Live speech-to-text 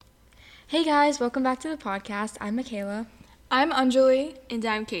Hey guys, welcome back to the podcast. I'm Michaela. I'm Anjali. And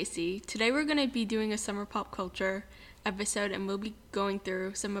I'm Casey. Today we're going to be doing a summer pop culture episode, and we'll be going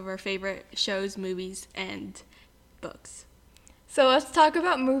through some of our favorite shows, movies, and books. So let's talk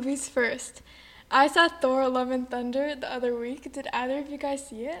about movies first. I saw Thor: Love and Thunder the other week. Did either of you guys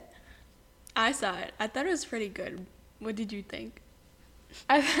see it? I saw it. I thought it was pretty good. What did you think?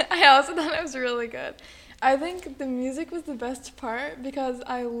 I also thought it was really good. I think the music was the best part because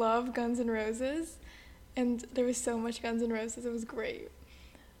I love Guns N' Roses, and there was so much Guns N' Roses. It was great,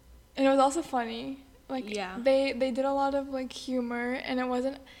 and it was also funny. They did a lot of humor, and it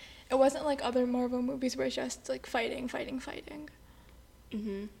wasn't like other Marvel movies where it's just fighting.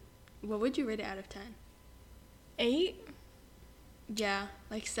 Mhm. What would you rate it out of 10? 8. Yeah,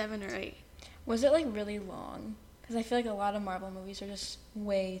 7 or 8. Was it really long? Because I feel like a lot of Marvel movies are just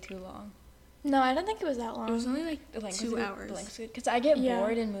way too long. No, I don't think it was that long. It was only 2 hours. Because I get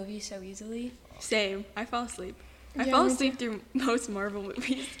bored in movies so easily. Same. I fall asleep. I Yeah, fall me asleep through most Marvel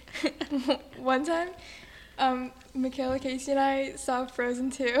movies. One time, Michaela, Casey, and I saw Frozen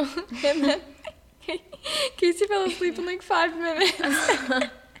 2, and then Casey fell asleep in 5 minutes.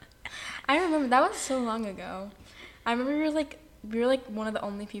 I remember that was so long ago. I remember we were one of the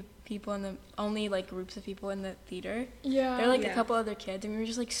only people in the only groups of people in the theater. Yeah. There were a couple other kids, and we were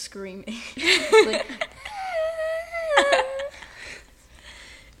just screaming.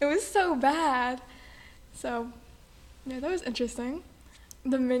 It was so bad. So, yeah, that was interesting.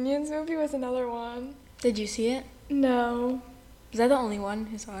 The Minions movie was another one. Did you see it? No. Was I the only one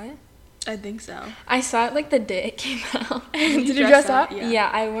who saw it? I think so. I saw it the day it came out. Did you dress up? Yeah,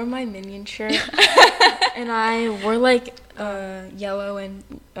 I wore my Minion shirt. And I wore yellow and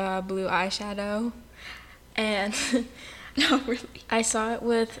blue eyeshadow. And No, really. I saw it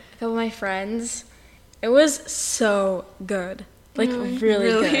with a couple of my friends. It was so good. Really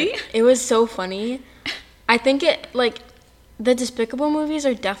good. It was so funny. I think the Despicable movies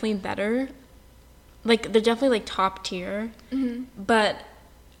are definitely better. They're definitely top tier. Mm-hmm. But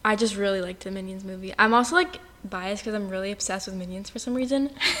I just really liked the Minions movie. I'm also biased because I'm really obsessed with Minions for some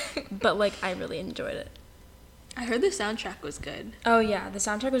reason. But I really enjoyed it. I heard the soundtrack was good. Oh yeah, the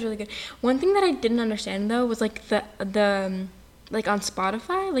soundtrack was really good. One thing that I didn't understand though was the on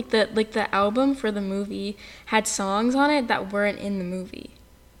Spotify, the album for the movie had songs on it that weren't in the movie.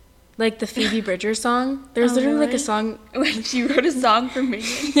 The Phoebe Bridgers song. There's literally really? a song. She wrote a song for me.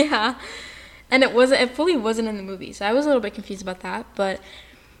 Yeah. And it fully wasn't in the movie. So I was a little bit confused about that, but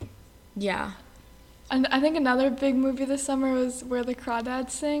yeah. And I think another big movie this summer was Where the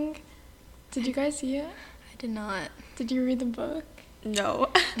Crawdads Sing. Did you guys see it? I did not. Did you read the book? No.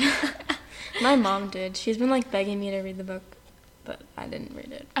 My mom did. She's been begging me to read the book, but I didn't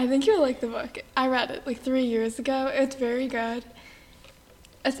read it. I think you'll like the book. I read it 3 years ago. It's very good.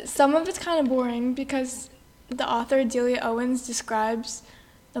 Some of it's kind of boring because the author, Delia Owens, describes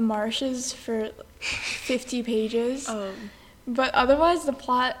the marshes for 50 pages. But otherwise, the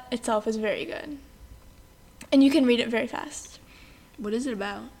plot itself is very good. And you can read it very fast. What is it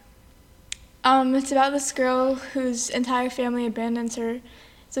about? It's about this girl whose entire family abandons her,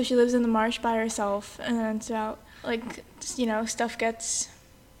 so she lives in the marsh by herself, and then it's about, stuff gets,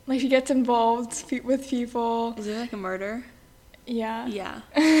 she gets involved with people. Is it a murder? Yeah. Yeah.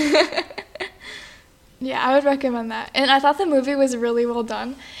 Yeah, I would recommend that. And I thought the movie was really well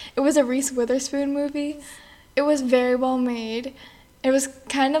done. It was a Reese Witherspoon movie. It was very well made. It was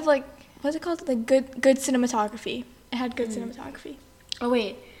kind of what's it called? Good cinematography. It had good cinematography. Oh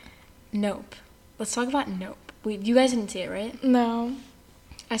wait, Nope. Let's talk about Nope. You guys didn't see it, right? No.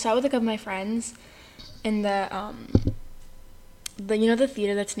 I saw it with a couple of my friends in the the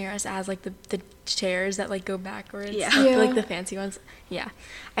theater that's near us has the chairs that go backwards. Yeah. The fancy ones. Yeah.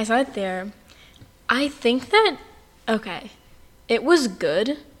 I saw it there. I think that it was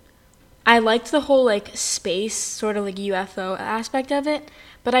good. I liked the whole space sort of UFO aspect of it,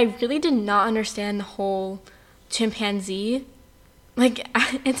 but I really did not understand the whole chimpanzee.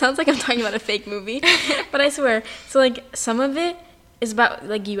 It sounds like I'm talking about a fake movie, but I swear. So some of it is about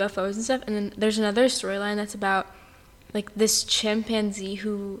UFOs and stuff, and then there's another storyline that's about this chimpanzee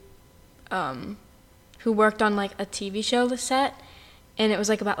who worked on a TV show set, and it was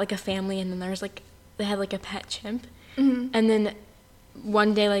about a family, and then there's they had a pet chimp, and then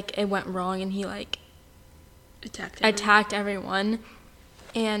one day it went wrong, and he attacked everyone,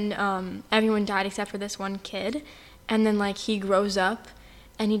 and everyone died except for this one kid, and then he grows up,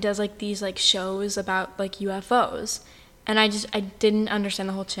 and he does these shows about UFOs, and I didn't understand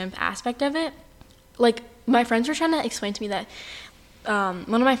the whole chimp aspect of it. My friends were trying to explain to me that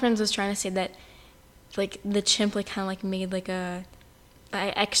one of my friends was trying to say that the chimp kind of made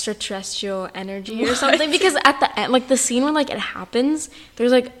extraterrestrial energy or something, because at the end, like the scene when like it happens,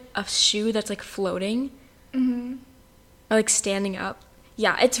 there's like a shoe that's like floating, or like standing up.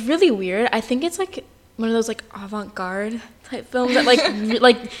 Yeah, it's really weird. I think it's like one of those like avant-garde type films that like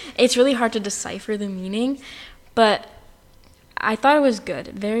like it's really hard to decipher the meaning, but I thought it was good.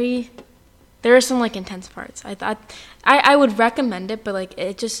 There are some like intense parts. I thought I would recommend it, but like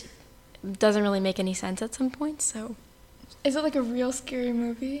it just doesn't really make any sense at some points. So Is it like a real scary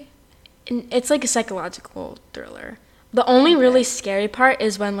movie? it's like a psychological thriller. The only really scary part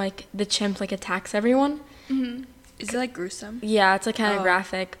is when like the chimp like attacks everyone. Is it like gruesome? Yeah, it's like kind of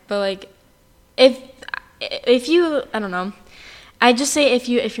graphic, but like if you, I don't know, I just say if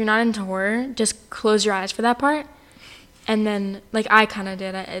you're not into horror, just close your eyes for that part, and then like I kind of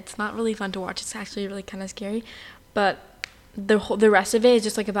did. It's not really fun to watch. It's actually really kind of scary, but the rest of it is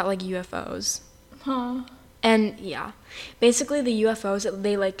just like about like UFOs. Huh. And yeah, basically the UFOs,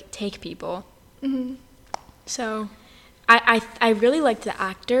 they like take people. So I really liked the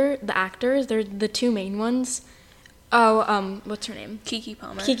actors. They're the two main ones. Oh, what's her name? Keke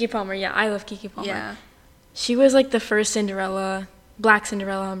Palmer. Keke Palmer. Yeah, I love Keke Palmer. Yeah. She was like the first Black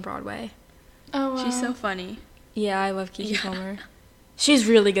Cinderella on Broadway. Oh, wow. She's so funny. Yeah, I love Keke Palmer. She's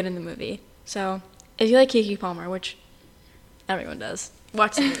really good in the movie. So if you like Keke Palmer, which everyone does,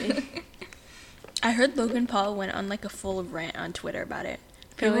 watch the movie. I heard Logan Paul went on like a full rant on Twitter about it.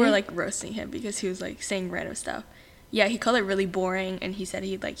 People Really? were like roasting him because he was like saying random stuff. Yeah, he called it really boring, and he said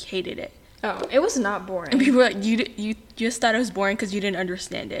he like hated it. Oh, it was not And boring. people were like, you just thought it was boring because you didn't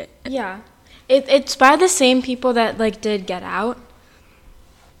understand it. Yeah. It's by the same people that like did Get Out.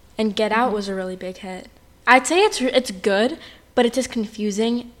 And Get Out was a really big hit. I'd say it's good, but it's just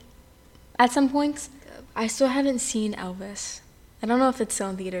confusing at some points. I still haven't seen Elvis. I don't know if it's still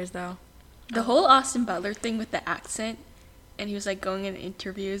in theaters though. The whole Austin Butler thing with the accent, and he was like going in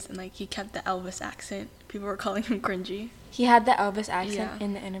interviews and like he kept the Elvis accent. People were calling him cringy. He had the Elvis accent Yeah.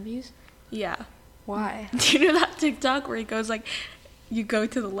 in the interviews. Yeah. Why? Do you know that TikTok where he goes like, you go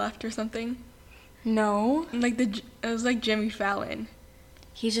to the left or something? No. And, like it was like Jimmy Fallon.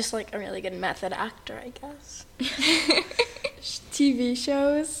 He's just like a really good method actor, I guess. TV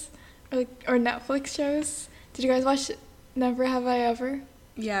shows or Netflix shows. Did you guys watch Never Have I Ever?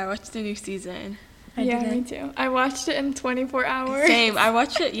 Yeah, I watched the new season. I Yeah, didn't. me too. I watched it in 24 hours. Same. I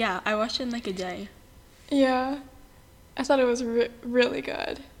watched it. Yeah, I watched it in like a day. Yeah. I thought it was really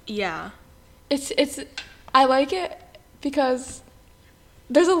good. Yeah. It's I like it because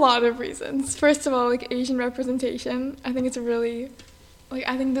there's a lot of reasons. First of all, like Asian representation. I think it's really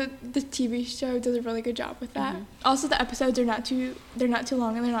I think the TV show does a really good job with that. Also, the episodes are not too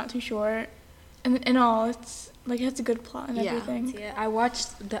long and they're not too short. And in all, it's like it has a good plot and Yeah. everything. Yeah, I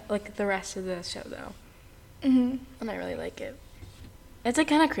watched the rest of the show though, Mhm. and I really like it. It's like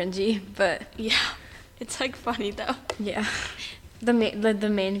kind of cringy, but Yeah. It's like funny though. yeah. The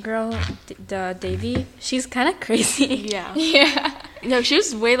main girl, Davy, she's kind of crazy. Yeah. Yeah. No, she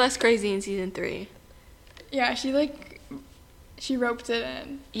was way less crazy in season 3. Yeah, she roped it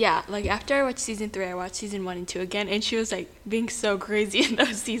in. Yeah, like after I watched season 3, I watched season 1 and 2 again, and she was like being so crazy in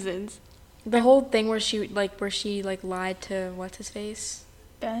those seasons. The whole thing where she lied to what's his face,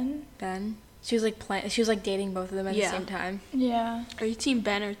 Ben? Ben. She was like dating both of them at Yeah. the same time. Yeah. Are you team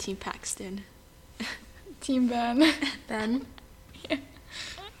Ben or team Paxton? Team Ben. Ben.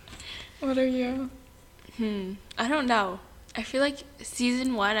 What are you? I don't know. I feel like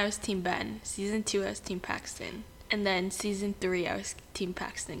season 1 I was team Ben, season 2 I was team Paxton, and then season 3 I was team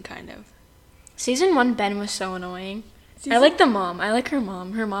Paxton kind of. Season 1, Ben was so annoying. I like the mom. I like her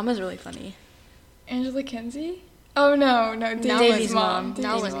mom. Her mom is really funny. Angela Kinsey? Oh, no, Davy's mom. Davy's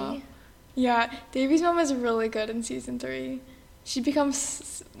Melanie. mom. Yeah, Davy's mom is really good in season 3. She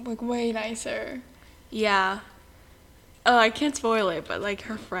becomes, like, way nicer. Yeah. Oh, I can't spoil it, but like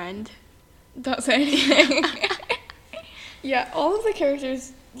her friend. Don't say anything. Yeah, all of the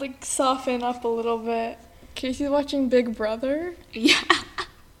characters, like, soften up a little bit. Casey's watching Big Brother. Yeah.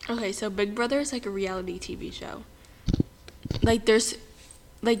 Okay, so Big Brother is like a reality TV show. Like there's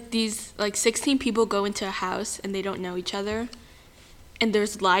like these like 16 people go into a house and they don't know each other. And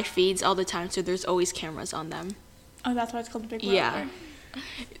there's live feeds all the time, so there's always cameras on them. Oh, that's why it's called Big Brother. Yeah.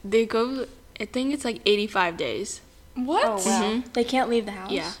 They go, I think it's like 85 days. What? Oh wow. They can't leave the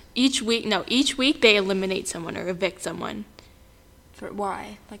house. Yeah. Each week they eliminate someone or evict someone. For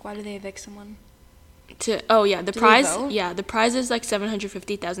why? Like, why do they evict someone? The Do they prize, vote? yeah, the prize is like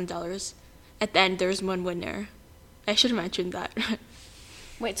 $750,000. At the end, there's one winner. I should have mentioned that.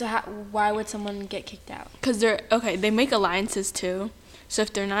 Wait, so why would someone get kicked out? Because they make alliances too. So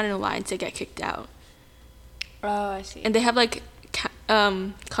if they're not in an alliance, they get kicked out. Oh, I see. And they have like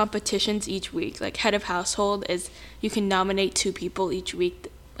competitions each week. Like head of household is you can nominate 2 people each week,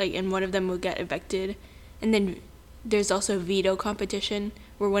 like, and one of them will get evicted. And then there's also a veto competition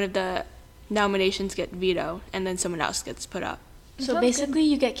where one of the nominations get veto and then someone else gets put up. So basically,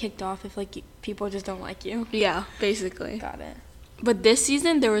 you get kicked off if like people just don't like you. Yeah, basically. Got it. But this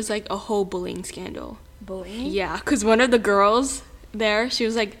season there was like a whole bullying scandal. Bullying? Yeah, because one of the girls there, she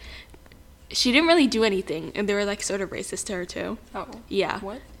was like, she didn't really do anything, and they were like sort of racist to her too. Oh. Yeah.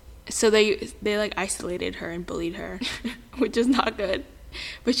 What? So they like isolated her and bullied her, which is not good.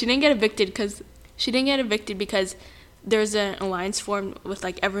 But she didn't get evicted because there's an alliance formed with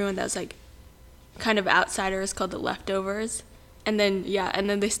like everyone that was like kind of outsiders called the leftovers, and then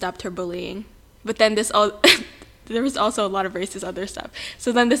they stopped her bullying. But then there was also a lot of racist other stuff.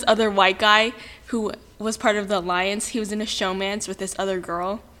 So then this other white guy who was part of the alliance, he was in a showmance with this other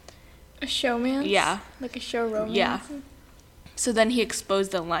girl. A showman? Yeah. Like a show romance? Yeah. So then he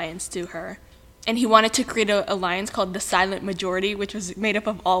exposed the alliance to her. And he wanted to create an alliance called the Silent Majority, which was made up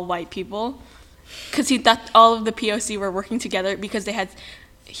of all white people. Because he thought all of the POC were working together because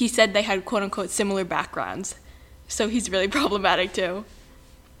he said they had quote-unquote similar backgrounds. So he's really problematic too.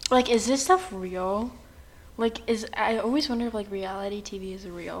 Like, is this stuff real? Like, I always wonder if like reality TV is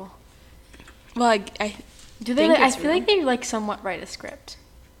real. Well, I Do they? think I it's feel real. like they like somewhat write a script.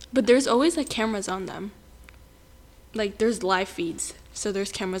 But there's always like cameras on them. Like there's live feeds, so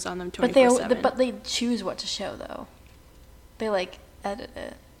there's cameras on them 24/7. But they choose what to show though. They like edit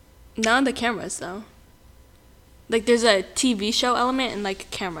it. Not on the cameras though. Like there's a TV show element and like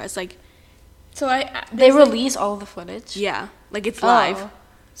cameras. Like So They release all the footage. yeah, like it's live. Oh.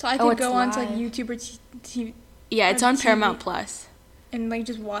 So I Oh, could it's go on to like live. YouTube or TV Yeah, it's on on TV. Paramount Plus. and like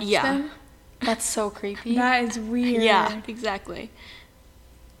just watch Yeah. them. That's so creepy. That is weird. Yeah, exactly.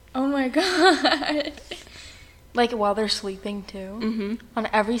 Oh my god. Like while they're sleeping too. Mhm.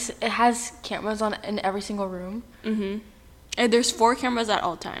 It has cameras on in every single room. Mhm. And there's 4 cameras at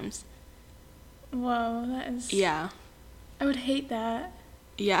all times. Whoa, that is. Yeah. I would hate that.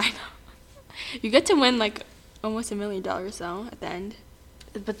 Yeah, I know. You get to win like almost $1 million though at the end.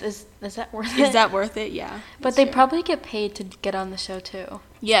 But is that worth it? Is that worth it? Yeah. But they probably get paid to get on the show too.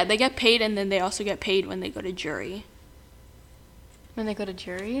 Yeah, they get paid and then they also get paid when they go to jury. When they go to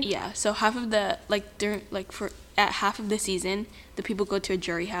jury. Yeah, so half of the at half of the season, the people go to a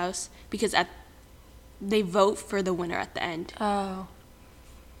jury house because they vote for the winner at the end. Oh.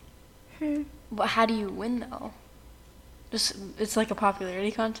 But how do you win though? Just it's like a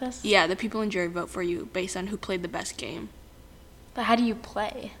popularity contest. Yeah, the people in jury vote for you based on who played the best game. But how do you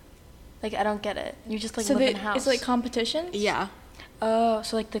play? Like I don't get it. You just like So live in a house. it's like competitions? Yeah. Oh,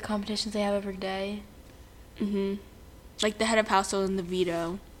 so like the competitions they have every day. Mhm. Like the head of household and the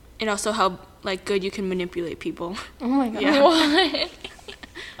veto, and also how like good you can manipulate people. Oh my god. Yeah. What?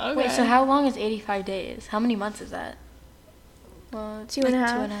 Okay. Wait, so how long is 85 days? How many months is that? Well,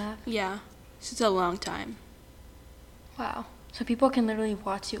 2.5. 2.5. Yeah, so it's a long time. Wow. So people can literally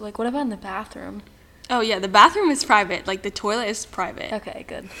watch you. Like, what about in the bathroom? Oh yeah, the bathroom is private. Like the toilet is private. Okay,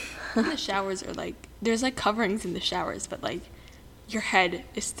 good. And the showers are like there's like coverings in the showers, but like your head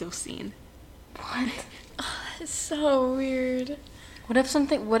is still seen. What? It's so weird. What if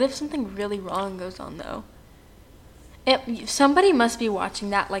something really wrong goes on though? Somebody must be watching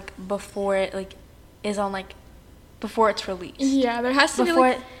that like before it like is on like before it's released. Yeah, there has to be Before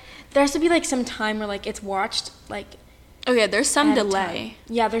like. there has to be like some time where like it's watched like Oh yeah, there's some ahead of delay.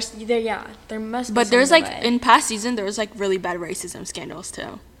 time. Yeah, there must be But some there's like delay. in past season there was like really bad racism scandals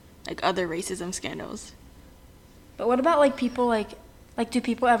too. Like other racism scandals. But what about like people like do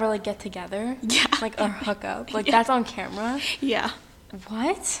people ever like get together? Yeah. Like or hook up? Like Yeah. that's on camera? Yeah.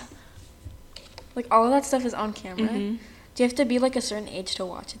 What? Like all of that stuff is on camera? Mhm. Do you have to be like a certain age to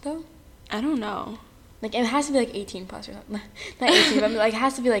watch it though? I don't know. Like it has to be like 18 plus or something. Not 18, but like it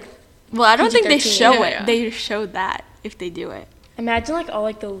has to be like Well, I don't think they PG-13. show Yeah, it. yeah. They show that if they do it. imagine like all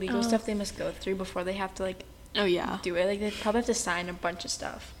like the legal Oh. stuff they must go through before they have to like Oh yeah. do it. Like they probably have to sign a bunch of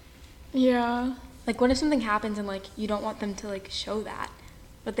stuff. Yeah. Like what if something happens and like you don't want them to like show that,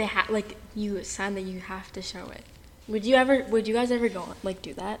 but they like you sign that you have to show it. Would you guys ever go like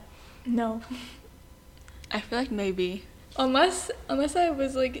do that? No. I feel like maybe. Unless I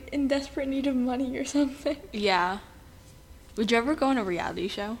was like in desperate need of money or something. Yeah. Would you ever go on a reality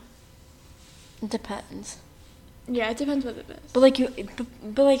show? It depends. Yeah, it depends what it is. But like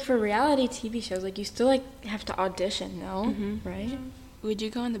but like for reality TV shows, like you still like have to audition, no? Mhm. Right? Would you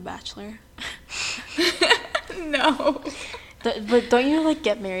go on The Bachelor? No. But don't you like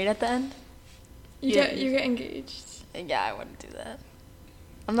get married at the end? You Yeah. get engaged. Yeah, I wouldn't do that.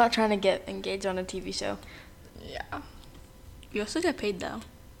 I'm not trying to get engaged on a TV show. Yeah. You also get paid though,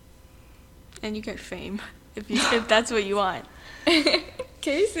 and you get fame if that's what you want.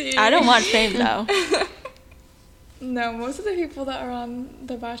 Casey. I don't want fame though. No, most of the people that are on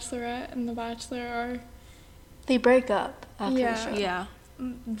The Bachelorette and The Bachelor are They break up after Yeah. the show. Yeah.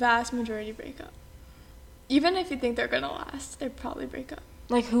 vast majority break up. Even if you think they're gonna last, they probably break up.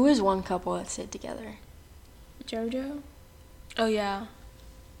 Like, who is one couple that stayed together? JoJo Oh yeah.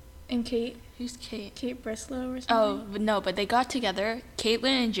 and Kate Who's Kate? Brislow or Oh something. but no, but they got together.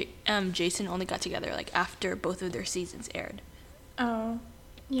 Caitlyn and Jason only got together like after both of their seasons aired. Oh.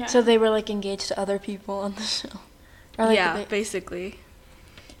 Yeah. So they were like engaged to other people on the show. Or, like, yeah, they- basically.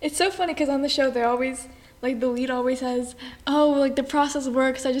 It's so funny because on the show they always, like, the lead always says, "Oh, like the process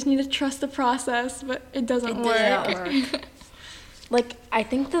works. I just need to trust the process," but it doesn't It work. does not work. Like, I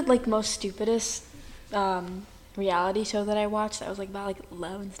think the like most stupidest reality show that I watched that was like about like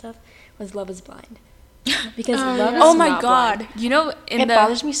love and stuff was Love Is Blind. Because Oh, love yeah. is Oh my not god. blind. You know, in It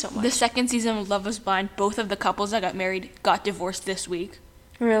bothers me so much. the second season of Love Was Blind, both of the couples that got married got divorced this week.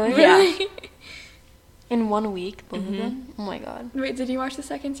 Really? Yeah. In 1 week, both Mhm. of them? Oh my god. Wait, did you watch the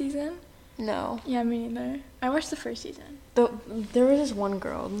second season? No. Yeah, me neither. I watched the first season. There was this one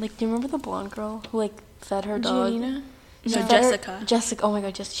girl, like, do you remember the blonde girl who like fed her dog? Gianina? No, She fed her- Jessica. Jessica, oh my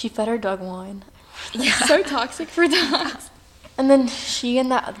god, she fed her dog wine. So toxic for dogs. And then she and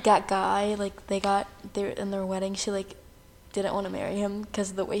that guy, like, they were in their wedding, she like didn't want to marry him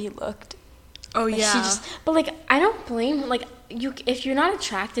because of the way he looked. Oh Like, yeah. but like, I don't blame, like, if you're not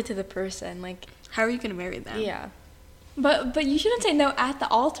attracted to the person, like, How are you gonna marry them? yeah. But you shouldn't say no at the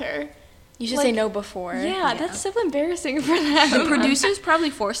altar. You should say Like, no before. Yeah, that's so embarrassing for them. The producers probably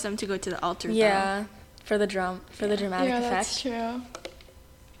forced them to go to the altar. Yeah, for the dramatic Yeah, effect. that's true.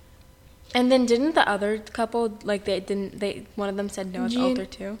 And then didn't the other couple, like, one of them said no at the Gian- altar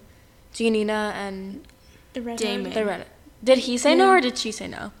too? Giannina and The red Damon. the Reddit. Did he say no Yeah. or did she say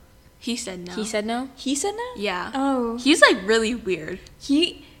no? He said no. He said no? He said no? Yeah. Oh. He's like really weird.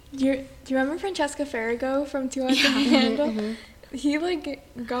 Do you remember Francesca Farrago from Too Hot to Handle? He like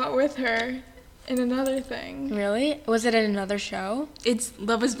got with her in another thing. Really? Was it in another show? It's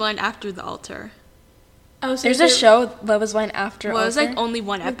Love Is Blind after the altar. Oh, so There's a show, Love Is Blind After Well, it was like Altar? only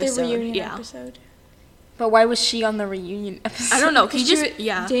one like episode. the reunion yeah. episode. But why was she on the reunion episode? I don't know. He 'Cause just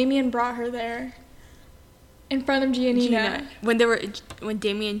yeah. Damien brought her there in front of Giannina. Gina. When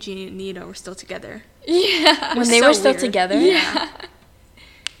Damien and Giannina were still together. Yeah. When they so were still weird. together? Yeah.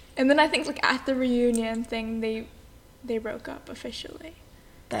 And then I think like at the reunion thing they broke up officially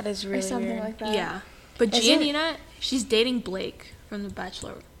That is really or something weird. like that. Yeah. But Isn't- Giannina, she's dating Blake from The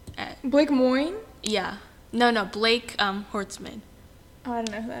Bachelorette. Blake Moyne? Yeah. No, Blake Hortzman. Oh, I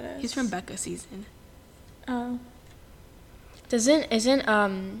don't know who that is. He's from Becca's season. Oh.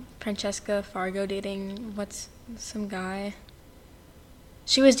 Isn't Francesca Fargo dating some guy?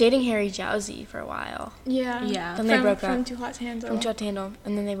 She was dating Harry Jowsey for a while. Yeah. Yeah. Then they broke From up. Too Hot to Handle. From Too Hot to Handle,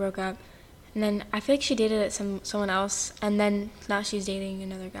 and then they broke up. And then I feel like she dated someone else, and then now she's dating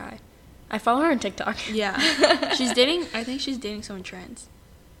another guy. I follow her on TikTok. Yeah. I think she's dating someone trans.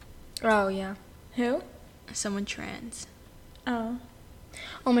 Oh yeah. Who? Someone trans. Oh.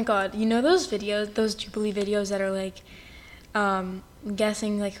 Oh my god, you know those Jubilee videos that are like,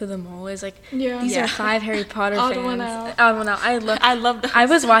 guessing like who the mole is? Like, Yeah. these Yeah. are 5 Harry Potter Odd fans. one out. Odd one out. I love those. I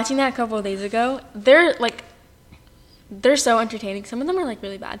was watching that a couple of days ago. They're so entertaining. Some of them are like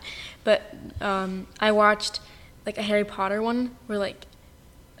really bad, but I watched like a Harry Potter one where like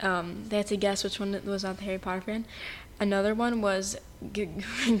they had to guess which one was not the Harry Potter fan. Another one was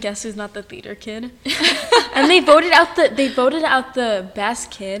guess who's not the theater kid, and they voted out the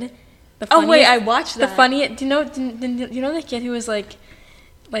best kid. The Oh wait, funniest- I watched that. The funniest. Do you know the kid who was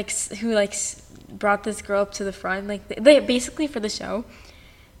brought this girl up to the front? Like they basically for the show,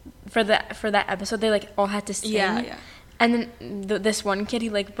 for that episode, they like all had to sing. Yeah. And then this one kid, he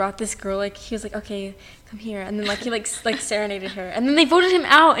like brought this girl, like he was like, okay, come here, and then like he like serenaded her, and then they voted him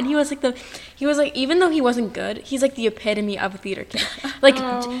out, and he was like even though he wasn't good, he's like the epitome of a theater kid. Like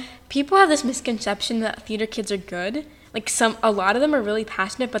Oh. people have this misconception that theater kids are good. Like a lot of them are really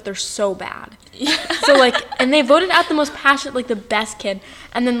passionate, but they're so bad. So like, and they voted out the most passionate, like the best kid,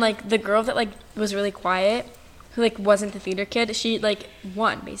 and then like the girl that like was really quiet, who like wasn't the theater kid, she like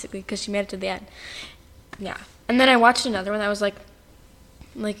won basically because she made it to the end. Yeah. And then I watched another one that was like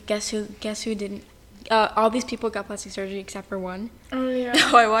guess who didn't. All these people got plastic surgery except for one, Oh yeah.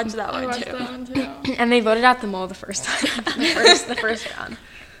 Oh, I watched that I one watched too. that one too. and they voted out the mole the first time, the first round.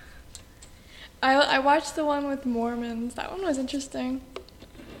 I watched the one with Mormons. That one was interesting.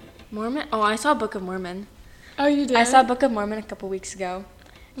 Mormon? Oh, I saw Book of Mormon. Oh, you did? I saw Book of Mormon a couple weeks ago.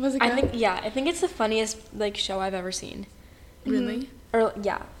 Was it good? I think it's the funniest like show I've ever seen. Really? Or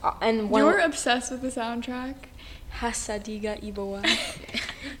yeah, and one. You were obsessed with the soundtrack. Hasadiga Ibowa.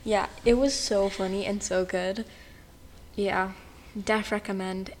 Yeah, it was so funny and so good. Yeah,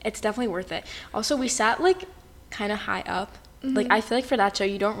 recommend. It's definitely worth it. Also, we sat like kind of high up. Like I feel like for that show,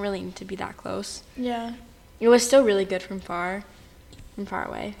 you don't really need to be that close. Yeah. It was still really good from far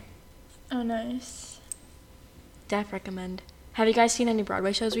away. Oh, nice. Recommend. Have you guys seen any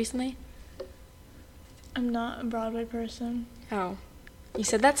Broadway shows recently? I'm not a Broadway person. Oh, you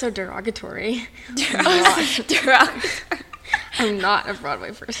said that so derogatory. Derogatory. I'm not a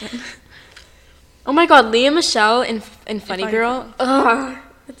Broadway person. Oh my God, Leah Michelle in Funny Girl. Ugh,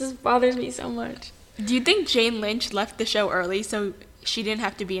 that just bothers me so much. Do you think Jane Lynch left the show early so she didn't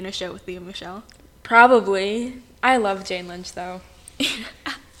have to be in a show with Leah Michelle? Probably. I love Jane Lynch though.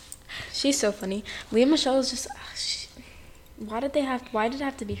 She's so funny. Leah Michelle is just. Why did it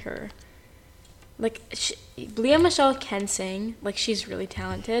have to be her? Like, Leah Michelle can sing. Like, she's really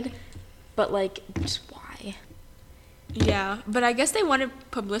talented. But, like, just why? Yeah, but I guess they wanted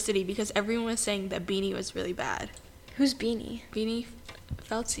publicity because everyone was saying that Beanie was really bad. Who's Beanie? Beanie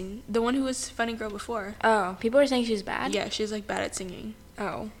Feldstein, the one who was Funny Girl before. Oh, people are saying she's bad? Yeah, she's, like, bad at singing.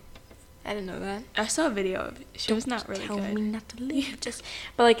 Oh. I didn't know that. I saw a video of it. She was not really Tell good. me not to leave.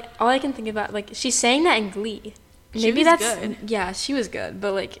 But, like, all I can think about, like, she's saying that in Glee. Maybe was that's good. Yeah, she was good,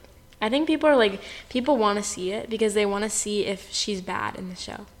 but like I think people want to see it because they want to see if she's bad in the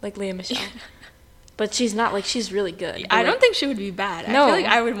show, like Leah Michelle. But she's not. Like, she's really good. I don't think she would be bad. No. I feel like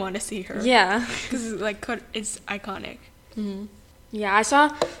I would want to see her. Yeah. Because like it's iconic. Yeah,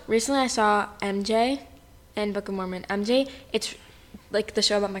 recently I saw MJ and Book of Mormon. MJ, it's like the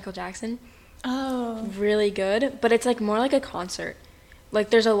show about Michael Jackson. Oh. Really good, but it's like more like a concert. Like,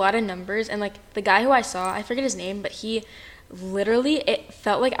 there's a lot of numbers, and like the guy who I saw, I forget his name, but he literally, it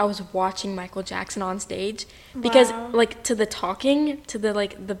felt like I was watching Michael Jackson on stage because like to the talking, to the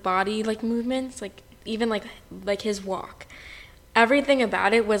like the body like movements, like even like his walk, everything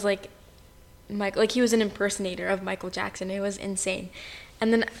about it was like like he was an impersonator of Michael Jackson. It was insane.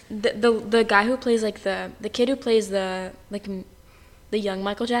 And then the guy who plays like the kid who plays the young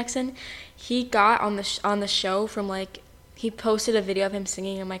Michael Jackson, he got on the show from like, he posted a video of him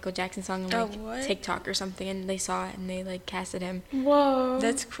singing a Michael Jackson song on like TikTok or something, and they saw it and they like casted him. Whoa.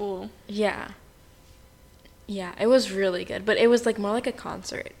 That's cool. Yeah. Yeah, it was really good, but it was like more like a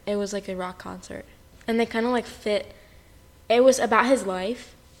concert. It was like a rock concert. And they kind of like fit, it was about his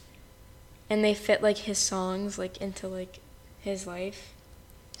life, and they fit like his songs like into like his life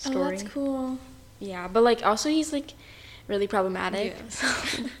story. Oh, that's cool. Yeah, but like also he's like really problematic.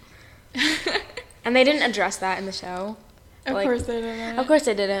 Yeah. And they didn't address that in the show. Of course they didn't. Of course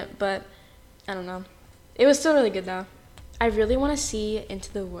they didn't, but I don't know. It was still really good though. I really want to see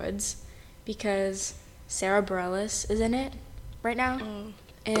Into the Woods because Sarah Bareilles is in it right now. Oh.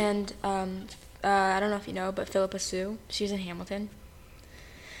 And I don't know if you know, but Philippa Sue, she's in Hamilton.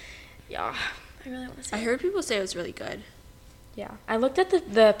 Yeah, I really want to see I heard people say it was really good. Yeah, I looked at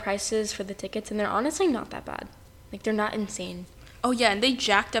the prices for the tickets, and they're honestly not that bad. Like, they're not insane. Oh yeah, and they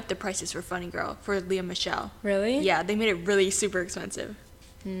jacked up the prices for Funny Girl for Leah Michelle. Really? Yeah, they made it really super expensive.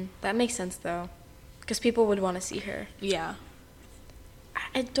 That makes sense, though, because people would want to see her. Yeah.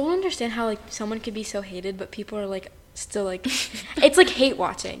 I don't understand how, like, someone could be so hated, but people are, like, still, like... It's, like, hate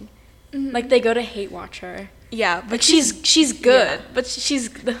watching. Mm-hmm. Like, they go to hate watch her. Yeah, but Like, she's good. Yeah. But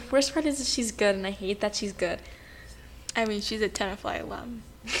the worst part is that she's good, and I hate that she's good. I mean, she's a Tenafly alum.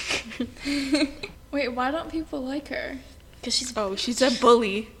 Wait, why don't people like her? Because she's a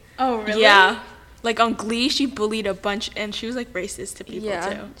bully. Oh, really? Yeah. Like, on Glee, she bullied a bunch, and she was, like, racist to people,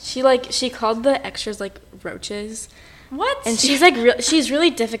 too. She called the extras, like, roaches. What? And she's, like, she's really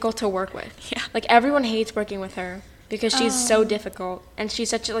difficult to work with. Yeah. Like, everyone hates working with her because she's so difficult, and she's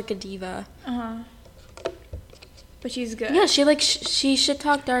such, like, a diva. Uh-huh. But she's good. Yeah, she, like, she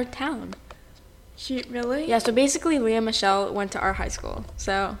shit-talked our town. She, really? Yeah, so basically, Leah Michelle went to our high school,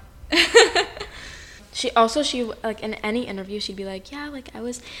 so... She like in any interview she'd be like, yeah, like I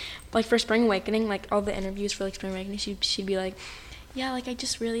was like for Spring Awakening, like all the interviews for like Spring Awakening, she'd be like, yeah, like I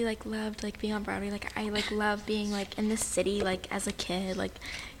just really like loved like being on Broadway, like I like love being like in this city like as a kid, like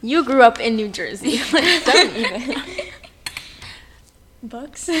you grew up in New Jersey. Like, don't even.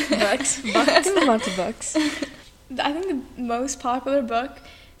 Books. Books. Move on to books. I think the most popular book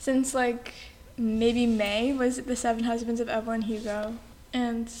since like maybe May was The Seven Husbands of Evelyn Hugo,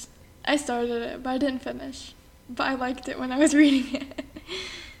 and I started it, but I didn't finish. But I liked it when I was reading it.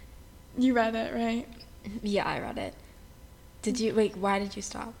 You read it, right? Yeah, I read it. Why did you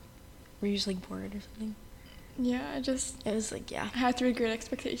stop? Were you just, like, bored or something? Yeah, it was, like, yeah. I had to read Great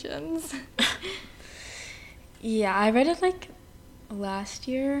Expectations. Yeah, I read it like last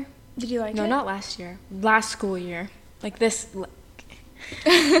year. Did you like No, it? not last year. Last school year. Like this.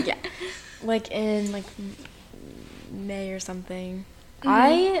 Yeah. Like in like May or something.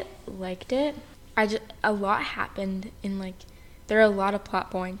 I liked it. A lot happened in like there are a lot of plot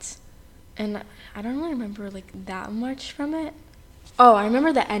points, and I don't really remember like that much from it. Oh, I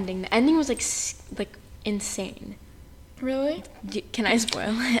remember the ending. The ending was like insane. Really? Can I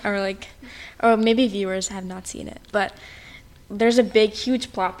spoil it or maybe viewers have not seen it, but there's a big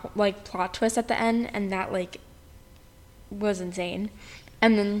huge plot twist at the end, and that like was insane.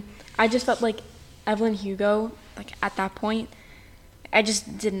 And then I just felt like Evelyn Hugo, like at that point, I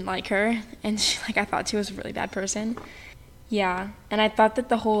just didn't like her, and I thought she was a really bad person. Yeah, and I thought that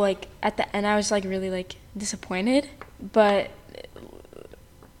the whole like at the end I was like really like disappointed, but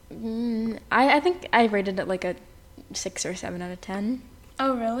I think I rated it like a 6 or 7 out of 10.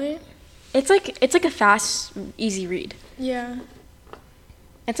 Oh, really? It's like a fast, easy read. Yeah.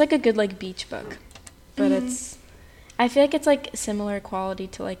 It's like a good like beach book, but I feel like it's like similar quality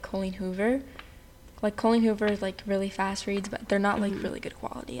to like Colleen Hoover. Like Colleen Hoover is like really fast reads, but they're not like really good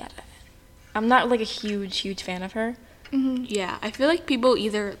quality at it. I'm not like a huge fan of her. Yeah, I feel like people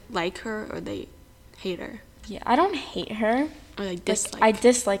either like her or they hate her. Yeah, I don't hate her. Or they Like, dislike. I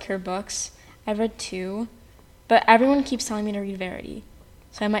dislike her books. I've read 2, but everyone keeps telling me to read Verity,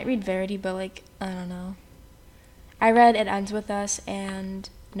 so I might read Verity. But like I don't know. I read It Ends With Us and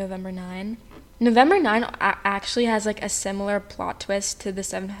November 9. November 9 actually has like a similar plot twist to The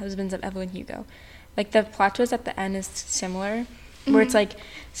Seven Husbands of Evelyn Hugo. Like the plot twist at the end is similar, where it's like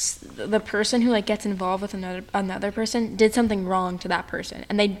the person who like gets involved with another person did something wrong to that person,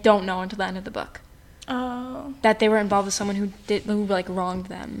 and they don't know until the end of the book Oh. that they were involved with someone who like wronged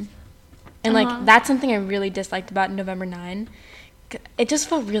them. And Uh-huh. like that's something I really disliked about November 9. It just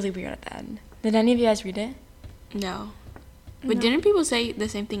felt really weird at the end. Did any of you guys read it? No. But didn't people say the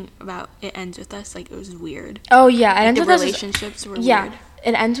same thing about It Ends With Us? Like, it was weird. Oh yeah, It Like, Ends the With Us. relationships were Yeah, weird.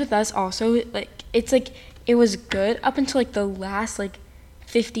 It Ends With Us also, like, it's like, it was good up until like the last like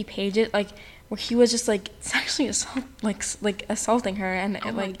 50 pages, like where he was just like sexually assaulting her and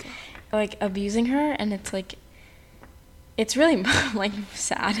Oh my God. like abusing her, and it's like, it's really like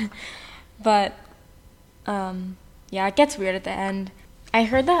sad. But yeah, it gets weird at the end. I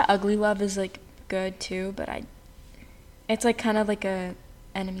heard that Ugly Love is like good too, but it's like kind of like a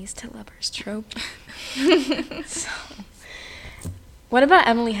enemies to lovers trope. So, what about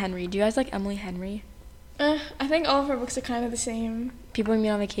Emily Henry? Do you guys like Emily Henry? I think all of her books are kind of the same. People We Meet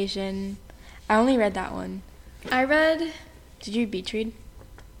on Vacation. I only read that one. I read... Did you beach read?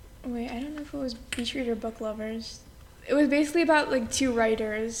 Wait, I don't know if it was Beach Read or Book Lovers. It was basically about like 2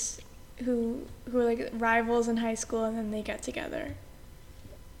 writers who were like rivals in high school, and then they get together.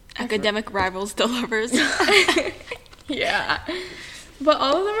 Academic rivals to lovers. Yeah. But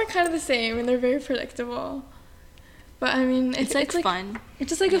all of them are kind of the same, and they're very predictable. But I mean, It's like fun. It's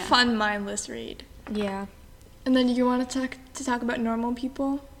just like a Yeah. fun, mindless read. Yeah. And then you want to talk about normal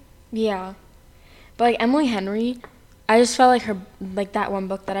people? Yeah. But like Emily Henry, I just felt like that one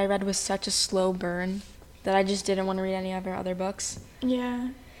book that I read was such a slow burn that I just didn't want to read any of her other books. Yeah.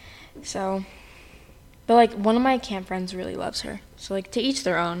 So, but like one of my camp friends really loves her. So like to each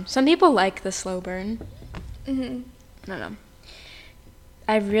their own. Some people like the slow burn. Mhm. I don't know.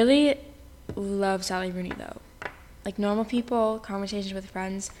 I really love Sally Rooney though. Like Normal People, Conversations with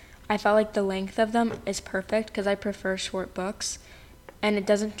Friends, I felt like the length of them is perfect because I prefer short books, and it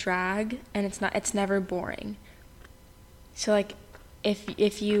doesn't drag, and it's never boring. So like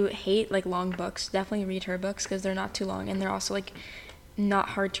if you hate like long books, definitely read her books because they're not too long, and they're also like not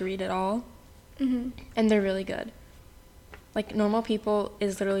hard to read at all. Mhm. And they're really good. Like Normal People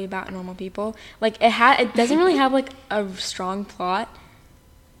is literally about normal people. Like it doesn't really have like a strong plot,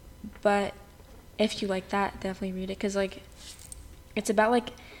 but if you like that, definitely read it because like it's about like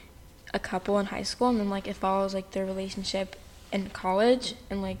a couple in high school, and then like it follows like their relationship in college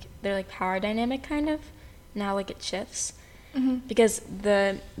and like their like power dynamic kind of, and how like it shifts. Mhm. Because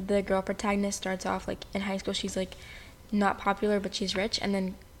the girl protagonist starts off like in high school, she's like not popular but she's rich, and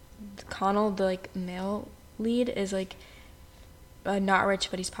then Connell, the like male lead, is like not rich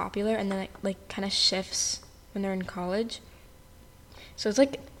but he's popular, and then it like kind of shifts when they're in college. So it's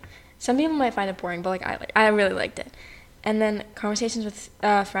like some people might find it boring, but like I really liked it. And then Conversations with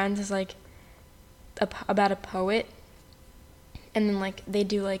Friends is like about a poet, and then like they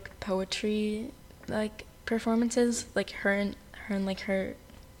do like poetry like performances, like her and like her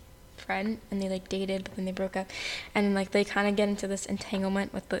friend, and they like dated but then they broke up, and then like they kind of get into this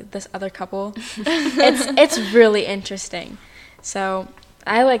entanglement with this other couple. It's really interesting. So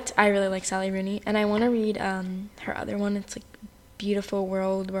I really like Sally Rooney, and I want to read her other one. It's like Beautiful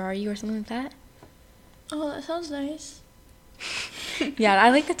World, Where Are You, or something like that. Oh, that sounds nice. Yeah, I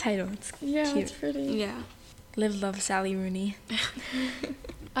like the title. It's Yeah, cute. it's pretty. Yeah. Live, Love, Sally Rooney.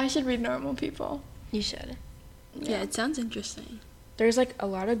 I should read Normal People. You should. Yeah, it sounds interesting. There's like a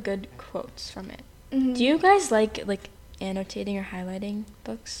lot of good quotes from it. Mhm. Do you guys like annotating or highlighting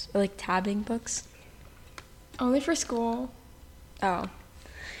books, or like tabbing books? Only for school. Oh,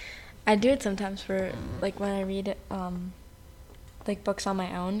 I do it sometimes for like when I read like books on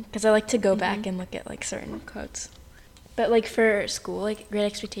my own, because I like to go back and look at like certain quotes. But like for school, like Great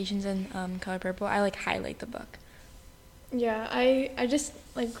Expectations and Color Purple, I like highlight the book. Yeah, I just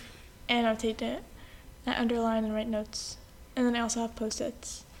like annotate it. I underline and write notes. And then I also have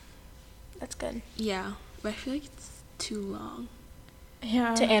Post-its. That's good. Yeah, but I feel like it's too long.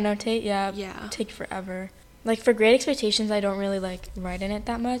 Yeah. To annotate, yeah, Yeah. take forever. Like for Great Expectations, I don't really like write in it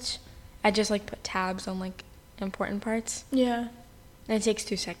that much. I just like put tabs on like important parts, Yeah. and it takes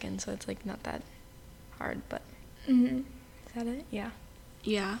 2 seconds, so it's like not that hard. But Mhm. is that it? Yeah.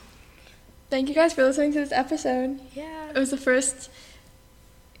 Yeah. Thank you guys for listening to this episode. Yeah. It was the first.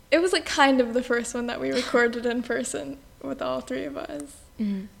 It was like kind of the first one that we recorded in person with all three of us.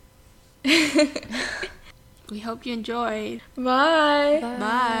 Mhm. We hope you enjoyed. Bye.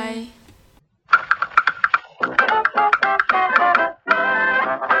 Bye. Bye.